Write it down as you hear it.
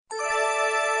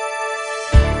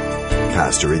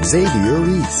Pastor Xavier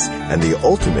Reese and the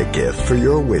ultimate gift for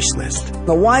your wish list.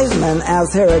 The wise men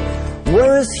asked Herod,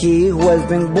 "Where is he who has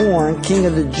been born King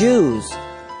of the Jews?"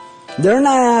 They're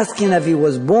not asking if he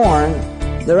was born.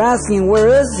 They're asking,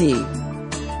 where is he?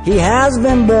 He has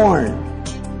been born.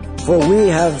 For we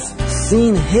have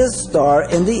seen his star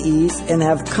in the east and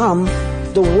have come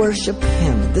to worship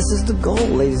him. This is the goal,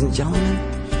 ladies and gentlemen.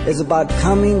 It's about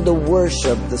coming to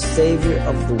worship the Savior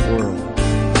of the world.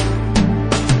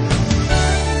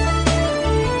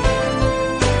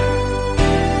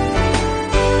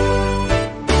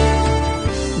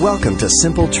 Welcome to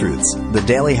Simple Truths, the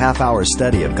daily half-hour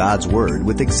study of God's Word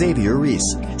with Xavier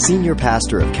Reese, Senior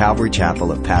Pastor of Calvary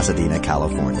Chapel of Pasadena,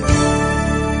 California.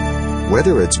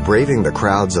 Whether it's braving the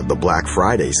crowds of the Black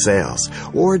Friday sales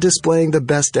or displaying the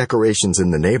best decorations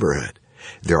in the neighborhood,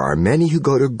 there are many who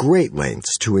go to great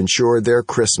lengths to ensure their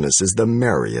Christmas is the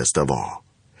merriest of all.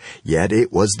 Yet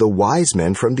it was the wise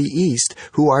men from the East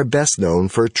who are best known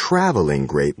for traveling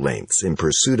great lengths in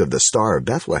pursuit of the Star of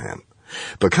Bethlehem.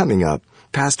 But coming up,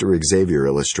 Pastor Xavier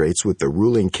illustrates with the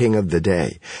ruling king of the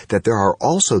day that there are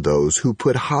also those who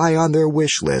put high on their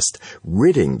wish list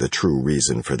ridding the true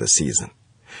reason for the season.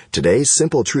 Today's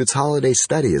Simple Truths holiday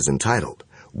study is entitled,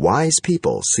 Wise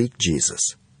People Seek Jesus.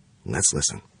 Let's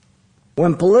listen.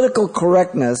 When political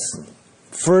correctness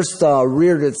first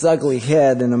reared its ugly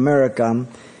head in America,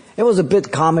 it was a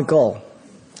bit comical.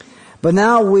 But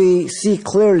now we see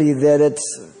clearly that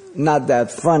it's not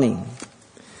that funny,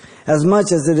 as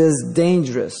much as it is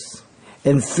dangerous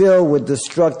and filled with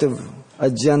destructive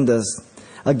agendas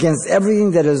against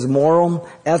everything that is moral,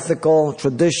 ethical,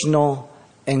 traditional,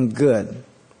 and good.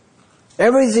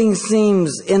 Everything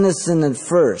seems innocent at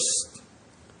first,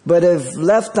 but if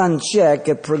left unchecked,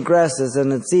 it progresses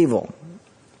and it's evil.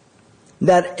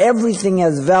 That everything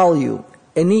has value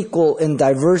and equal in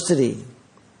diversity,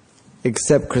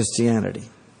 except Christianity.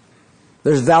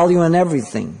 There's value in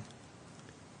everything,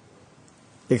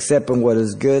 except in what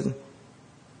is good,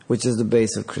 which is the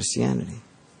base of Christianity.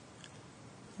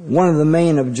 One of the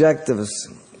main objectives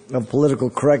of political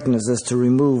correctness is to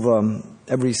remove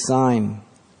every sign,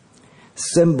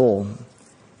 symbol,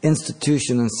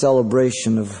 institution, and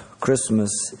celebration of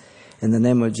Christmas in the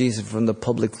name of Jesus from the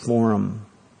public forum.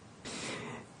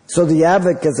 So the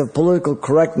advocates of political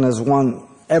correctness want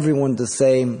everyone to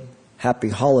say happy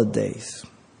holidays.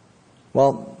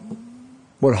 Well,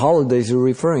 what holidays are you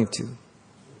referring to?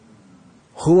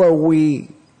 Who are we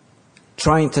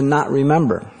trying to not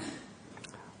remember?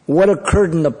 What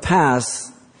occurred in the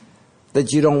past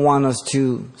that you don't want us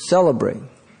to celebrate?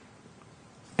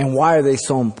 And why are they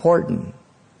so important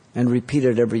and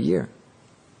repeated every year?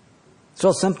 It's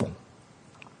real simple.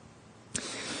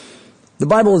 The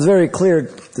Bible is very clear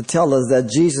to tell us that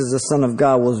Jesus, the Son of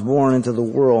God, was born into the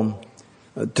world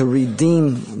to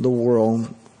redeem the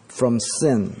world from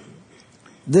sin.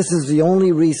 This is the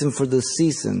only reason for the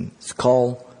season. It's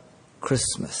called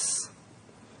Christmas.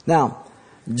 Now,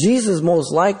 Jesus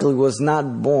most likely was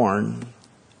not born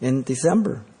in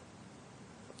December.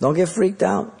 Don't get freaked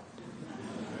out.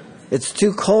 It's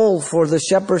too cold for the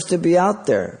shepherds to be out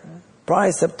there.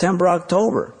 Probably September,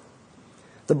 October.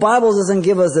 The Bible doesn't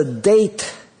give us a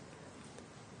date.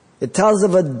 It tells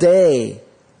of a day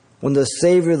when the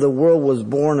Savior of the world was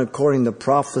born according to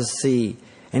prophecy.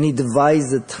 And he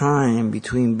divides the time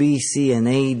between BC and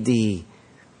AD,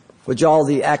 which all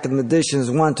the academicians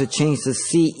want to change to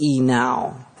CE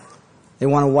now. They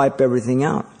want to wipe everything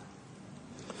out.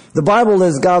 The Bible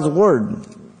is God's Word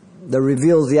that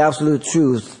reveals the absolute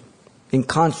truth in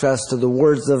contrast to the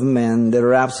words of men that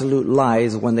are absolute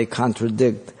lies when they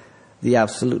contradict the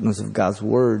absoluteness of God's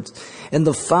words. And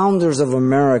the founders of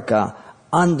America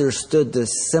understood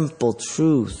this simple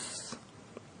truth.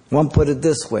 One put it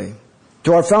this way.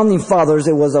 To our founding fathers,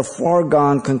 it was a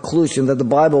foregone conclusion that the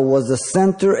Bible was the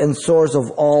center and source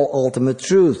of all ultimate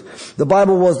truth. The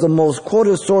Bible was the most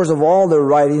quoted source of all their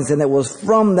writings, and it was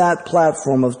from that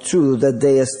platform of truth that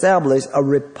they established a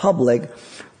republic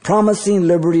promising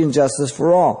liberty and justice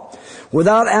for all.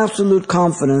 Without absolute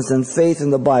confidence and faith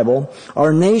in the Bible,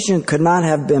 our nation could not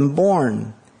have been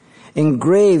born.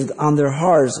 Engraved on their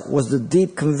hearts was the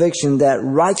deep conviction that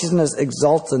righteousness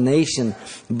exalts a nation,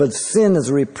 but sin is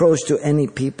a reproach to any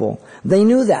people. They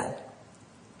knew that.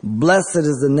 Blessed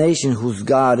is the nation whose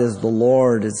God is the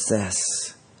Lord, it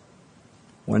says.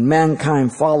 When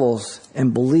mankind follows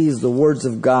and believes the words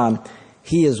of God,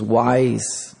 he is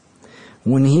wise.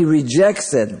 When he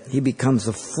rejects it, he becomes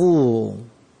a fool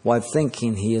while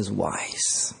thinking he is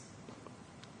wise.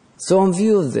 So in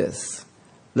view of this,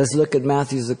 let's look at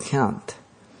Matthew's account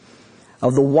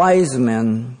of the wise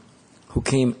men who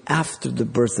came after the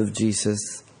birth of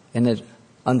Jesus, and it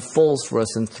unfolds for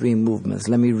us in three movements.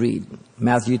 Let me read.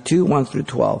 Matthew 2, 1 through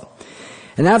 12.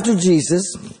 And after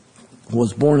Jesus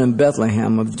was born in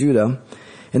Bethlehem of Judah,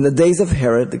 in the days of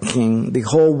Herod the king,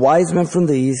 behold, wise men from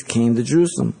the east came to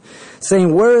Jerusalem,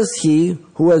 saying, Where is he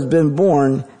who has been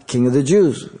born King of the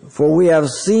Jews? For we have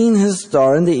seen his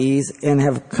star in the east and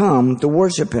have come to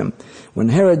worship him. When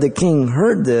Herod the king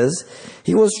heard this,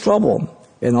 he was troubled,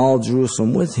 and all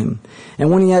Jerusalem with him.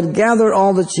 And when he had gathered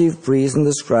all the chief priests and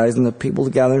the scribes and the people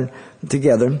gathered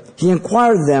together, he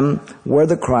inquired them where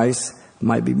the Christ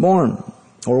might be born,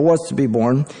 or was to be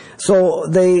born. So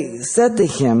they said to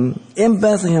him, In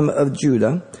Bethlehem of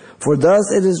Judah, for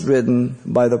thus it is written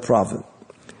by the prophet,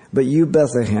 But you,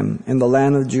 Bethlehem, in the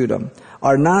land of Judah,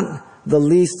 are not the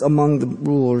least among the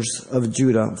rulers of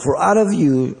Judah, for out of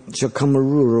you shall come a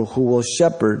ruler who will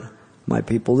shepherd my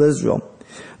people Israel.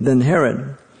 Then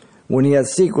Herod, when he had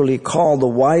secretly called the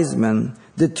wise men,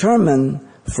 determined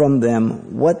from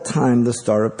them what time the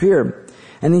star appeared.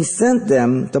 And he sent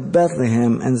them to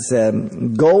Bethlehem and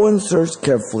said, Go and search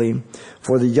carefully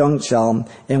for the young child,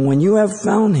 and when you have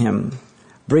found him,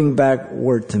 bring back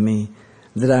word to me,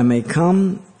 that I may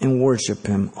come and worship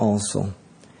him also.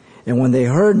 And when they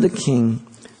heard the king,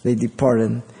 they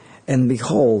departed, and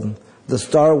behold, the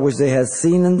star which they had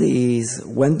seen in the east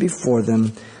went before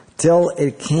them, till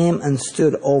it came and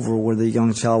stood over where the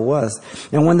young child was.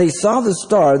 And when they saw the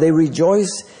star, they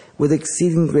rejoiced with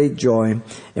exceeding great joy.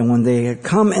 And when they had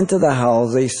come into the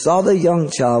house, they saw the young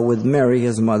child with Mary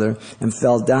his mother, and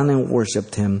fell down and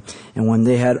worshipped him. And when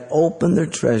they had opened their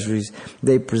treasuries,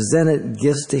 they presented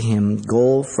gifts to him,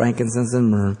 gold, frankincense,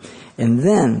 and myrrh. And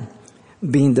then,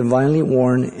 being divinely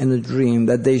warned in a dream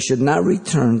that they should not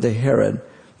return to Herod,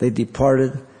 they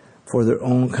departed for their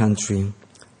own country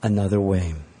another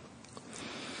way.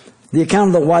 The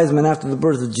account of the wise men after the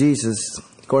birth of Jesus,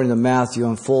 according to Matthew,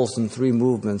 unfolds in three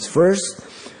movements. First,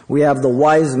 we have the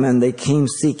wise men. They came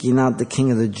seeking out the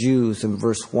King of the Jews in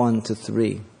verse 1 to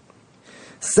 3.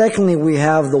 Secondly, we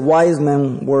have the wise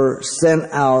men were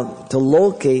sent out to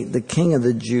locate the King of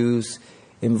the Jews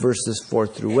in verses 4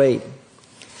 through 8.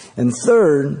 And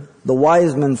third, the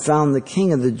wise men found the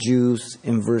King of the Jews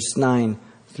in verse 9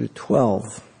 through 12.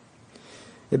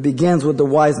 It begins with the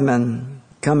wise men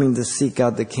coming to seek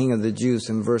out the King of the Jews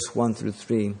in verse 1 through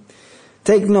 3.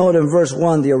 Take note in verse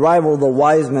 1, the arrival of the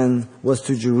wise men was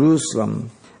to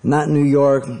Jerusalem, not New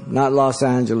York, not Los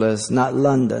Angeles, not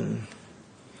London,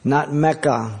 not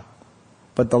Mecca,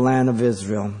 but the land of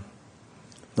Israel.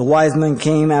 The wise men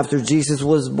came after Jesus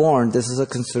was born. This is a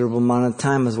considerable amount of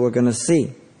time, as we're going to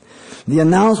see. The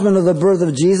announcement of the birth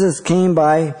of Jesus came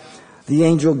by the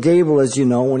angel Gabriel, as you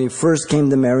know, when he first came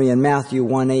to Mary in Matthew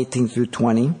 1:18 through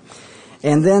 20.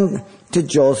 And then to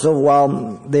Joseph while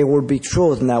they were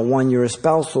betrothed in that 1-year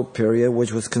spousal period,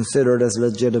 which was considered as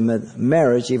legitimate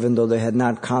marriage, even though they had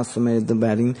not consummated the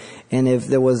wedding. And if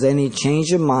there was any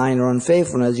change of mind or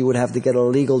unfaithfulness, you would have to get a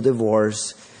legal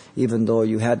divorce, even though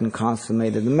you hadn't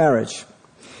consummated the marriage.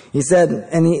 He said,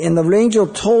 and the angel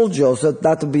told Joseph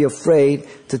not to be afraid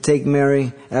to take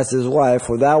Mary as his wife,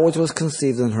 for that which was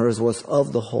conceived in her was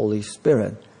of the Holy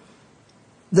Spirit.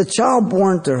 The child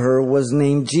born to her was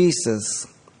named Jesus.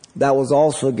 That was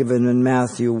also given in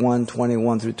Matthew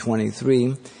 1:21 through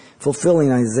 23,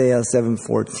 fulfilling Isaiah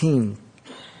 7:14.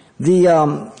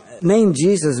 The name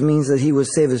Jesus means that he would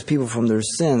save his people from their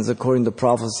sins, according to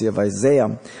prophecy of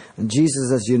Isaiah. And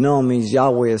Jesus, as you know, means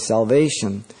Yahweh is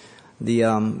salvation. The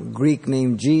Greek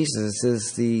name Jesus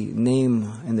is the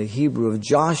name in the Hebrew of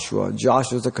Joshua.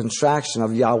 Joshua is a contraction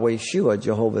of Yahweh Shua,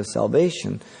 Jehovah's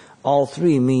salvation. All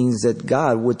three means that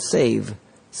God would save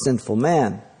sinful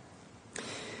man.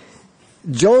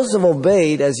 Joseph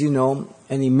obeyed, as you know,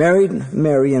 and he married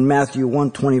Mary in Matthew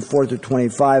 1:24 through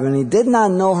 25, and he did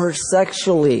not know her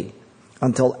sexually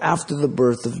until after the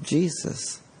birth of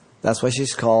Jesus. That's why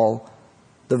she's called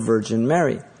the Virgin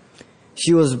Mary.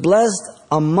 She was blessed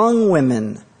among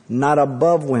women, not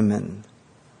above women.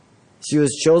 She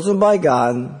was chosen by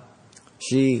God.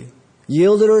 She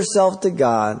yielded herself to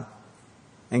God,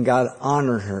 and God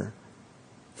honored her.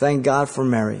 Thank God for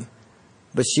Mary.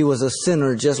 But she was a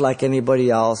sinner just like anybody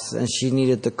else, and she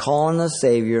needed to call on a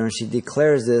Savior, and she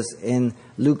declares this in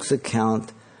Luke's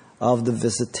account of the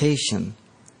visitation.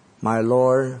 My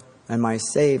Lord and my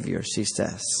Savior, she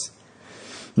says.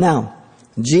 Now,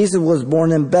 Jesus was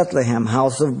born in Bethlehem,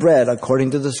 house of bread,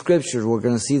 according to the Scriptures. We're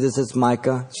going to see this as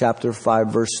Micah chapter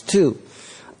 5, verse 2.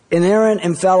 Inerrant,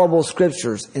 infallible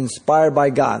Scriptures, inspired by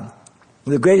God.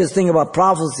 The greatest thing about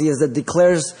prophecy is that it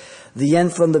declares the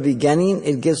end from the beginning.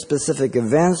 It gives specific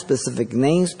events, specific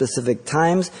names, specific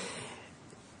times.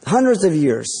 Hundreds of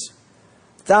years,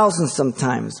 100,000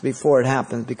 sometimes before it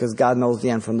happens, because God knows the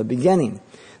end from the beginning.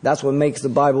 That's what makes the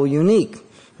Bible unique.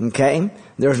 Okay?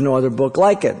 There's no other book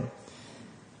like it.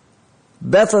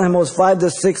 Bethlehem was 5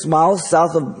 to 6 miles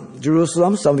south of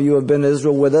Jerusalem. Some of you have been to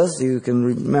Israel with us. You can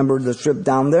remember the trip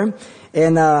down there.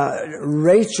 And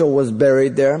Rachel was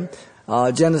buried there.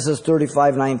 Genesis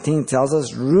 35:19 tells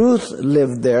us. Ruth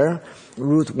lived there.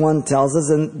 Ruth 1 tells us.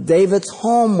 And David's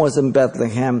home was in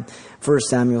Bethlehem, 1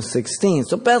 Samuel 16.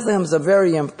 So Bethlehem is a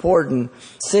very important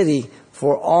city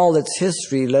for all its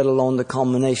history, let alone the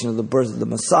culmination of the birth of the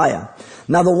Messiah.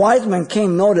 Now the wise men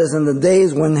came, notice, in the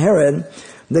days when Herod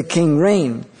the king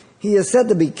reigned. He is said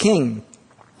to be king,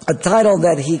 a title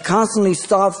that he constantly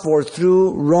sought for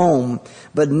through Rome,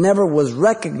 but never was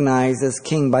recognized as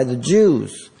king by the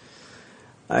Jews.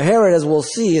 Herod, as we'll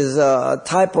see, is a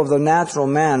type of the natural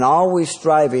man, always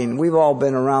striving. We've all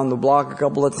been around the block a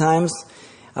couple of times,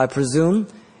 I presume,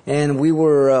 and we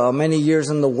were many years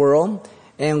in the world,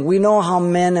 and we know how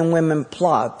men and women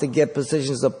plot to get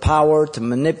positions of power, to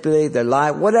manipulate their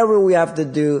life. Whatever we have to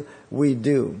do, we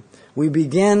do. We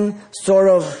begin sort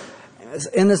of as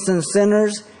innocent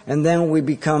sinners, and then we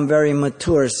become very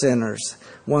mature sinners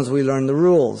once we learn the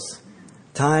rules.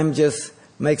 Time just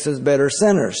makes us better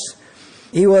sinners.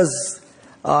 He was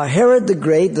Herod the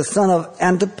Great, the son of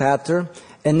Antipater,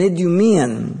 an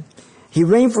Idumean. He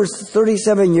reigned for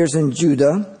 37 years in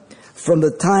Judah, from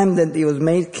the time that he was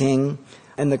made king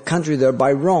in the country there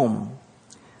by Rome.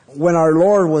 When our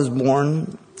Lord was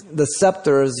born, the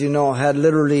scepter, as you know, had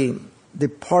literally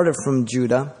departed from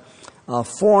Judah.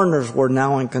 Foreigners were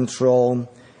now in control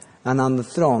and on the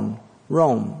throne.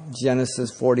 Rome.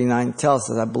 Genesis 49 tells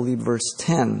us, I believe verse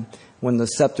 10, when the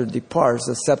scepter departs,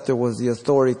 the scepter was the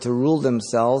authority to rule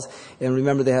themselves. And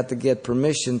remember, they had to get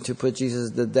permission to put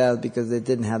Jesus to death because they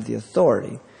didn't have the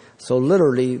authority. So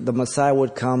literally, the Messiah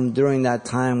would come during that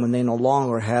time when they no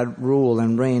longer had rule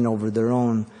and reign over their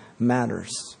own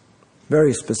matters.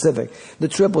 Very specific. The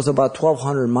trip was about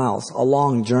 1,200 miles, a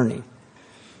long journey.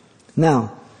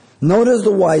 Now, notice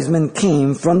the wise men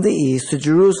came from the east to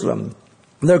Jerusalem.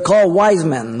 They're called wise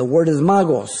men. The word is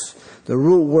magos, the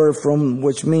root word from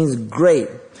which means great,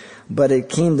 but it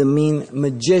came to mean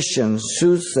magician,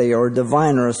 soothsayer, or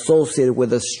diviner associated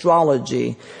with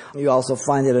astrology. You also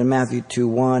find it in Matthew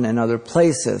 2:1 and other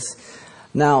places.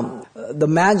 Now, the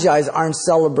Magi aren't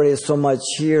celebrated so much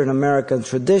here in American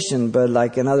tradition, but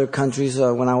like in other countries,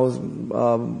 when I was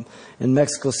in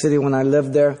Mexico City, when I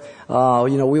lived there,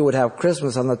 we would have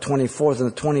Christmas on the 24th,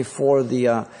 and the 24th,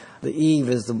 the eve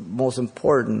is the most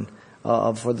important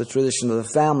for the tradition of the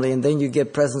family, and then you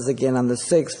get presents again on the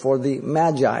 6th for the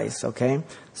Magi's, okay?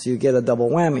 So you get a double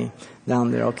whammy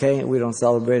down there, okay? We don't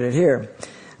celebrate it here.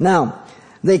 Now,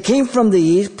 they came from the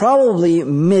east, probably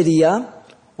Media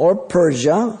or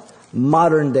Persia,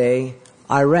 modern day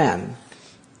Iran.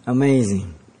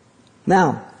 Amazing.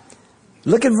 Now,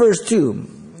 look at verse 2.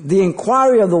 The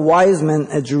inquiry of the wise men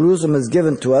at Jerusalem is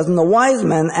given to us, and the wise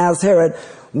men asked Herod,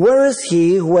 "Where is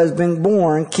he who has been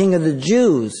born king of the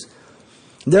Jews?"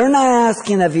 They're not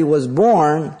asking if he was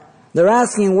born. They're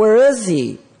asking, where is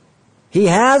he? He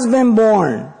has been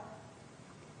born.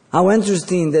 How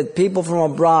interesting that people from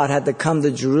abroad had to come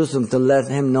to Jerusalem to let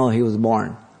him know he was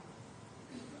born.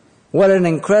 What an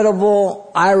incredible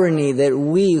irony that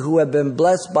we who have been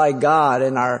blessed by God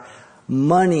and our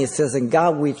money, it says, in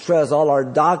God we trust, all our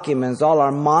documents, all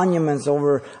our monuments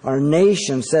over our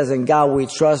nation, says, in God we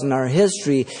trust, in our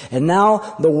history. And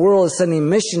now the world is sending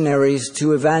missionaries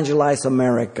to evangelize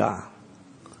America.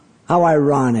 How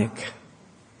ironic.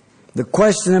 The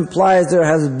question implies there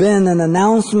has been an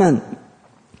announcement.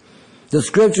 The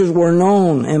scriptures were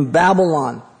known in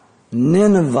Babylon,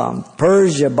 Nineveh,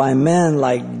 Persia by men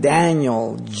like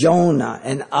Daniel, Jonah,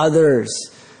 and others.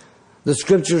 The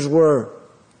scriptures were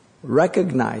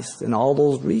recognized in all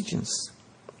those regions.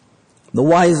 The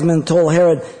wise men told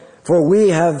Herod, "For we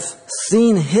have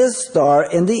seen his star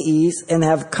in the east and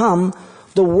have come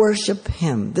to worship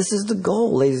him." This is the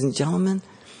goal, ladies and gentlemen.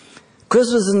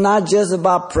 Christmas is not just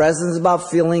about presents, it's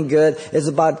about feeling good. It's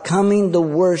about coming to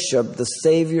worship the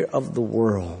Savior of the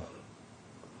world.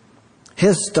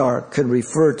 His star could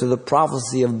refer to the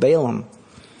prophecy of Balaam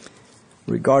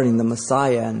regarding the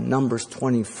Messiah in Numbers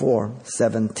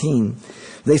 24:17.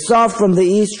 They saw from the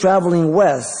east traveling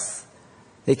west.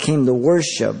 They came to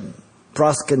worship.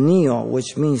 Proskuneo,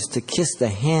 which means to kiss the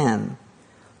hand,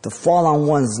 to fall on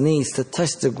one's knees, to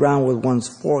touch the ground with one's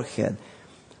forehead,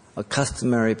 a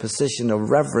customary position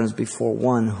of reverence before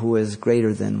one who is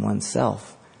greater than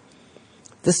oneself.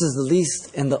 This is the least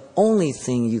and the only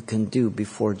thing you can do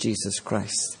before Jesus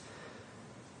Christ.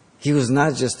 He was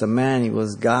not just a man, he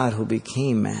was God who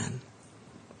became man.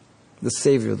 the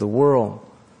Savior of the world.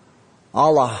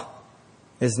 Allah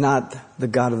is not the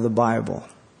God of the Bible.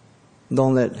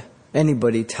 Don't let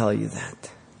anybody tell you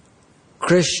that.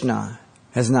 Krishna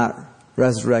has not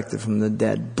resurrected from the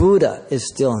dead. Buddha is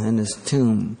still in his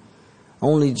tomb.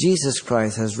 Only Jesus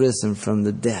Christ has risen from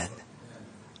the dead.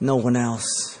 No one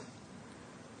else.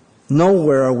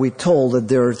 Nowhere are we told that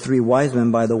there are 3 wise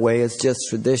men, by the way. It's just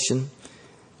tradition.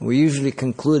 We usually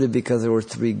conclude it because there were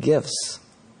 3 gifts.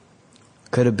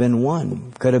 Could have been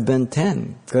 1. Could have been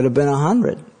 10. Could have been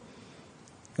 100.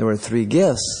 There were 3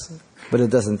 gifts, but it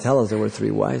doesn't tell us there were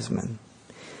 3 wise men.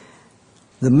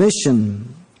 The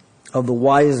mission of the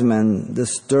wise men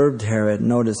disturbed Herod,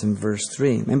 notice in verse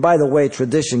 3. And by the way,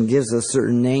 tradition gives us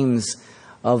certain names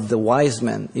of the wise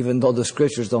men, even though the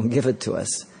scriptures don't give it to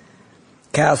us.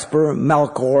 Casper,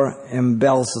 Melchior, and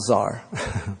Belshazzar.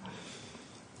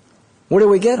 Where do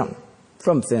we get them?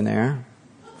 From thin air,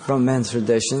 from men's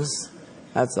traditions.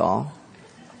 That's all.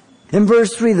 In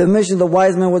verse 3, the mission of the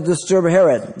wise men would disturb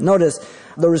Herod. Notice,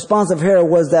 the response of Herod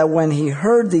was that when he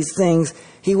heard these things,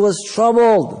 he was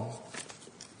troubled.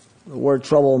 The word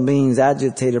trouble means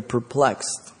agitated,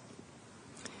 perplexed.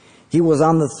 He was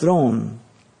on the throne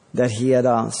that he had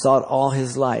sought all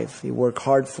his life. He worked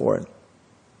hard for it.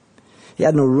 He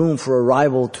had no room for a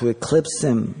rival to eclipse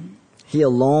him. He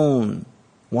alone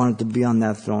wanted to be on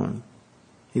that throne.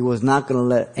 He was not going to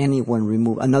let anyone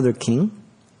remove another king.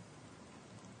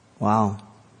 Wow.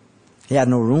 He had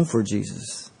no room for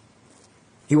Jesus.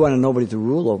 He wanted nobody to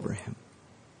rule over him.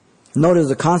 Notice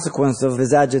the consequence of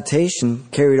his agitation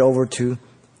carried over to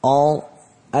all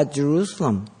at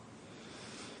Jerusalem.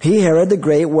 He, Herod the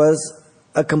Great, was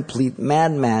a complete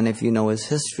madman, if you know his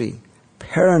history.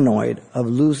 Paranoid of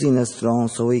losing his throne,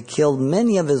 so he killed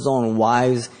many of his own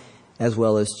wives as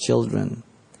well as children.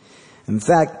 In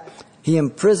fact, he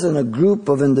imprisoned a group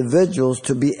of individuals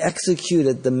to be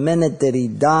executed the minute that he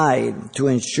died to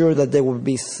ensure that there would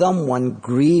be someone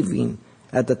grieving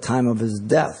at the time of his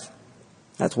death.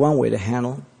 That's one way to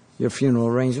handle your funeral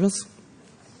arrangements.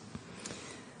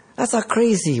 That's how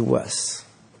crazy he was.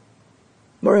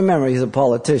 But remember, he's a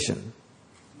politician.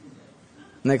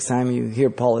 Next time you hear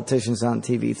politicians on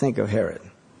TV, think of Herod.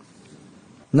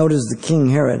 Notice the king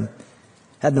Herod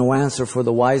had no answer for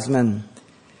the wise men.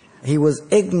 He was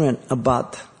ignorant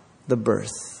about the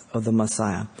birth of the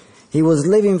Messiah. He was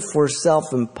living for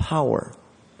self and power.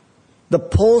 The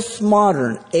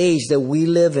postmodern age that we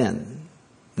live in,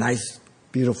 nice,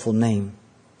 beautiful name,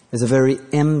 is a very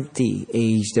empty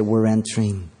age that we're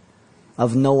entering,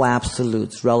 of no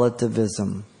absolutes,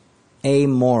 relativism,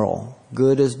 amoral.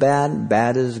 Good is bad,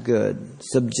 bad is good.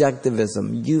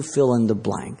 Subjectivism, you fill in the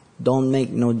blank. Don't make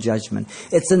no judgment.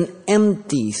 It's an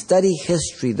empty, study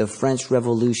history, the French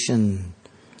Revolution,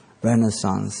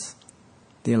 Renaissance,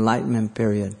 the Enlightenment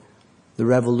period, the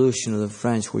Revolution of the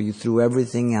French where you threw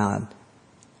everything out.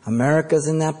 America's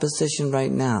in that position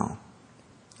right now.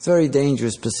 It's a very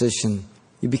dangerous position.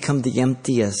 You become the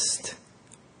emptiest.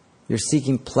 You're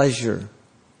seeking pleasure.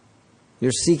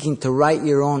 You're seeking to write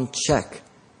your own check.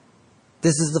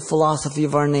 This is the philosophy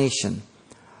of our nation.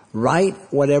 Write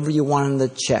whatever you want in the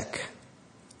check.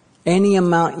 Any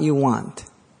amount you want.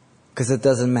 Because it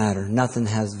doesn't matter. Nothing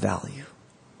has value.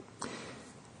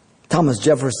 Thomas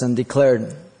Jefferson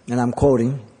declared, and I'm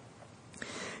quoting,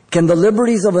 "Can the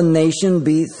liberties of a nation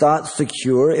be thought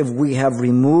secure if we have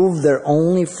removed their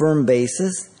only firm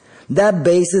basis? That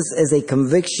basis is a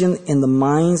conviction in the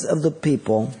minds of the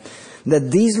people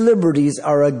that these liberties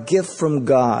are a gift from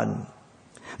God,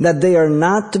 that they are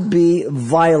not to be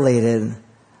violated,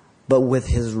 but with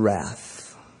His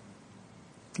wrath."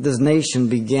 This nation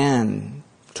began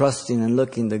trusting and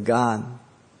looking to God.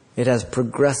 It has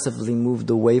progressively moved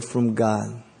away from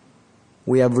God.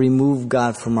 We have removed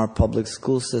God from our public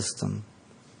school system,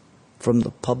 from the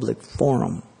public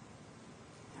forum.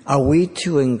 Are we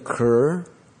to incur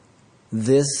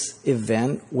this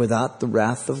event without the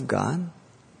wrath of God?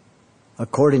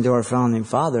 According to our founding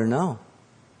father, no.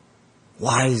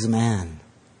 Wise man.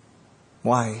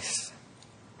 Wise.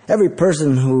 Every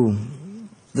person who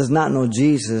does not know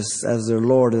Jesus as their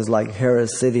Lord is like Herod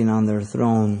sitting on their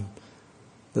throne,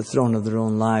 the throne of their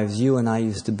own lives. You and I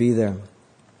used to be there.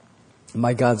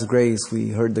 By God's grace, we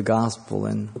heard the gospel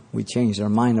and we changed our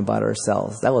mind about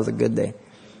ourselves. That was a good day.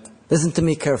 Listen to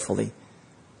me carefully.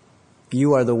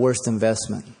 You are the worst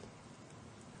investment.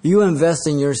 You invest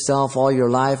in yourself all your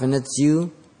life and it's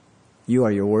you. You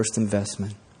are your worst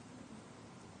investment.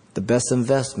 The best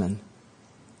investment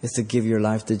is to give your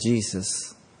life to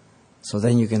Jesus. So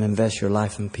then you can invest your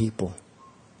life in people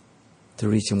to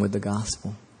reach them with the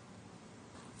gospel.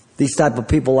 These type of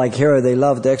people like Herod, they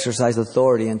love to exercise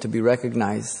authority and to be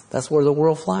recognized. That's where the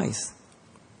world flies.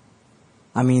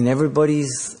 I mean,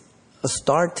 everybody's a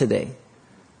star today.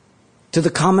 To the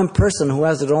common person who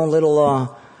has their own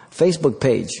little Facebook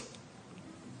page.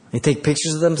 They take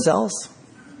pictures of themselves.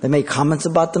 They make comments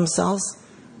about themselves.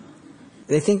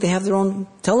 They think they have their own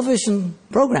television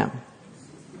program.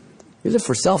 You live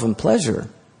for self and pleasure.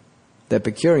 The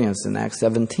Epicureans in Acts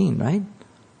 17, right?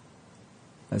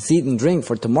 Let's eat and drink,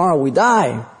 for tomorrow we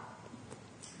die.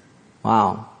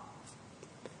 Wow.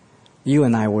 You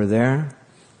and I were there.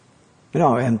 You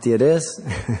know how empty it is.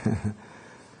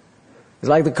 It's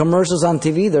like the commercials on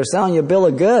TV. They're selling you a bill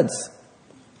of goods.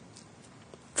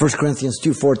 1 Corinthians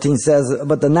 2:14 says,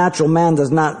 "But the natural man does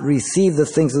not receive the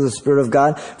things of the Spirit of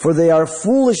God, for they are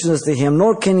foolishness to him,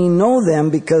 nor can he know them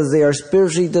because they are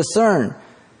spiritually discerned."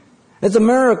 It's a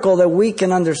miracle that we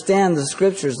can understand the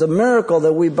Scriptures. It's a miracle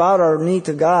that we bowed our knee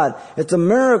to God. It's a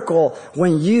miracle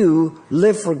when you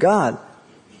live for God.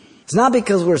 It's not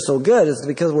because we're so good. It's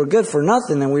because we're good for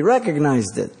nothing and we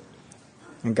recognized it.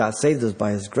 And God saved us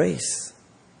by His grace.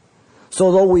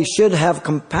 So though we should have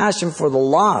compassion for the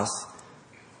lost,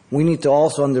 we need to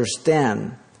also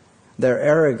understand their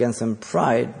arrogance and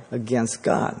pride against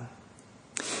God.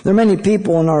 There are many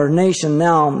people in our nation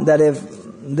now that if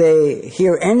they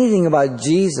hear anything about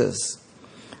Jesus,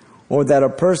 or that a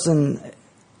person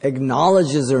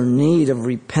acknowledges their need of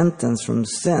repentance from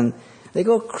sin, they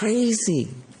go crazy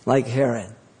like Herod.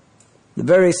 The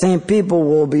very same people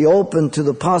will be open to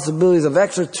the possibilities of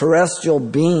extraterrestrial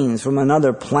beings from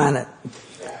another planet,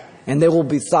 and they will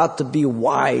be thought to be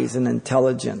wise and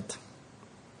intelligent.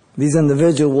 These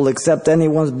individuals will accept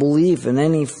anyone's belief in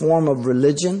any form of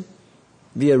religion,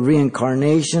 via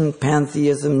reincarnation,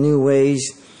 pantheism, New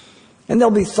Age, and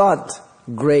they'll be thought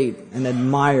great and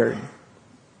admired.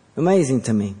 Amazing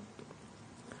to me.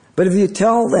 But if you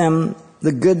tell them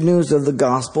the good news of the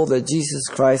gospel, that Jesus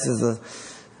Christ is the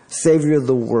Savior of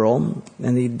the world,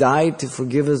 and He died to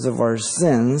forgive us of our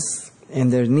sins,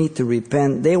 and their need to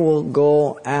repent, they will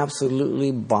go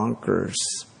absolutely bonkers.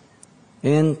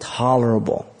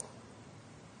 Intolerable.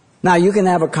 Now, you can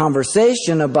have a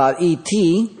conversation about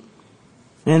E.T.,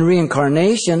 and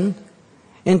reincarnation,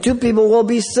 and two people will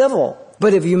be civil.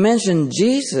 But if you mention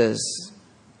Jesus,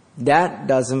 that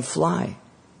doesn't fly.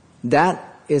 That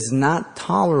is not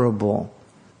tolerable.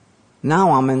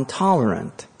 Now I'm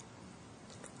intolerant.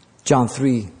 John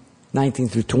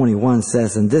 3:19-21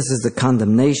 says, "And this is the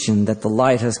condemnation, that the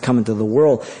light has come into the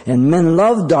world, and men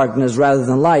love darkness rather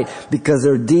than light, because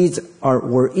their deeds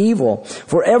were evil.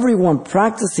 For everyone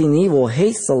practicing evil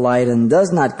hates the light and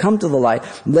does not come to the light,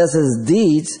 lest his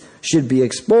deeds should be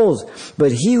exposed.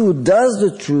 But he who does the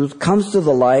truth comes to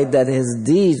the light, that his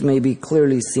deeds may be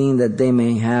clearly seen, that they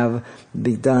may have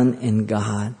be done in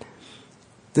God."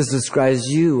 This describes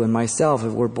you and myself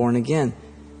if we're born again.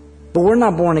 But we're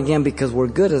not born again because we're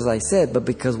good, as I said, but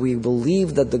because we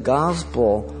believe that the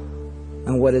gospel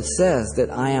and what it says,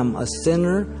 that I am a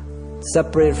sinner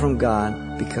separated from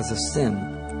God because of sin,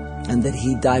 and that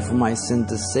He died for my sin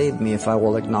to save me if I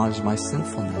will acknowledge my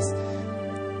sinfulness.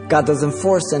 God doesn't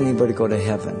force anybody to go to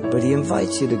heaven, but He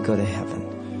invites you to go to heaven.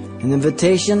 An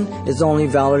invitation is only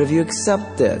valid if you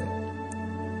accept it.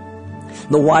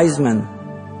 The wise men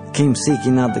came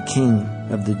seeking out the King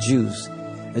of the Jews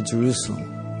at Jerusalem.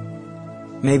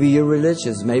 Maybe you're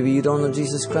religious. Maybe you don't know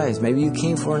Jesus Christ. Maybe you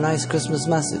came for a nice Christmas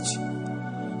message.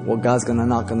 Well, God's going to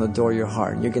knock on the door of your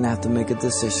heart. You're going to have to make a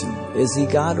decision. Is He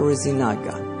God or is He not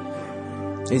God?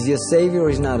 Is He a Savior or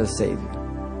He's not a Savior?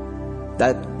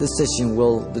 That decision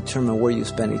will determine where you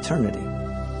spend eternity.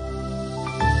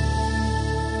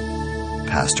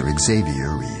 Pastor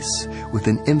Xavier Reese with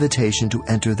an invitation to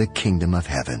enter the kingdom of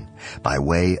heaven by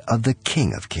way of the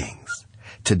King of Kings.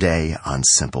 Today on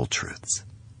Simple Truths.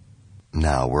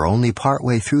 Now, we're only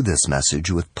partway through this message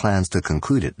with plans to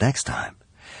conclude it next time.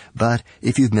 But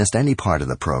if you've missed any part of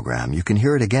the program, you can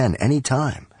hear it again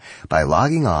anytime by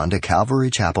logging on to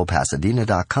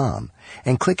CalvaryChapelPasadena.com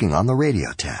and clicking on the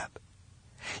radio tab.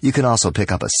 You can also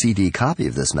pick up a CD copy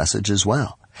of this message as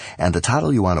well, and the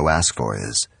title you want to ask for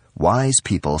is Wise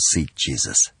People Seek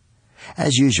Jesus.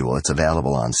 As usual, it's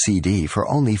available on CD for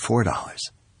only $4.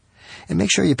 And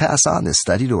make sure you pass on this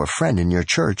study to a friend in your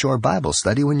church or Bible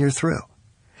study when you're through.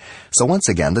 So once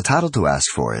again, the title to ask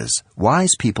for is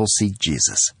Wise People Seek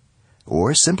Jesus,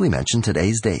 or simply mention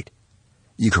today's date.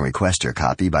 You can request your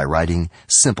copy by writing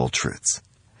Simple Truths,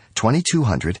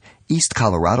 2200 East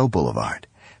Colorado Boulevard,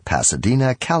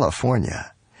 Pasadena,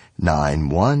 California,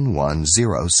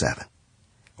 91107.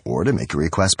 Or to make a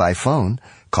request by phone,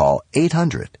 call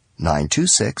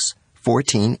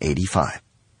 800-926-1485.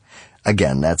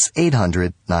 Again, that's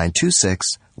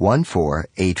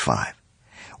 800-926-1485.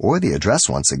 Or the address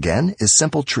once again is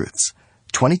Simple Truths,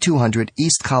 2200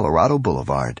 East Colorado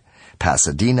Boulevard,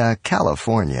 Pasadena,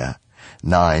 California,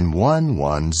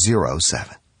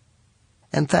 91107.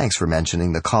 And thanks for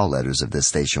mentioning the call letters of this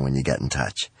station when you get in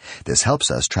touch. This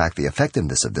helps us track the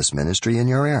effectiveness of this ministry in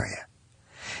your area.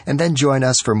 And then join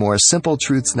us for more Simple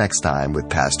Truths next time with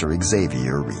Pastor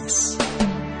Xavier Reese.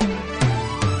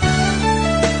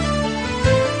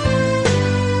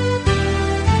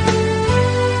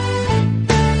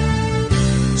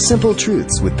 Simple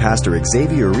Truths with Pastor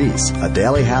Xavier Reese, a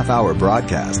daily half-hour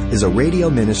broadcast, is a radio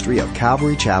ministry of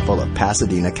Calvary Chapel of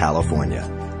Pasadena, California.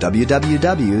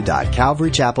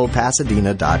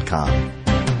 www.calvarychapelpasadena.com.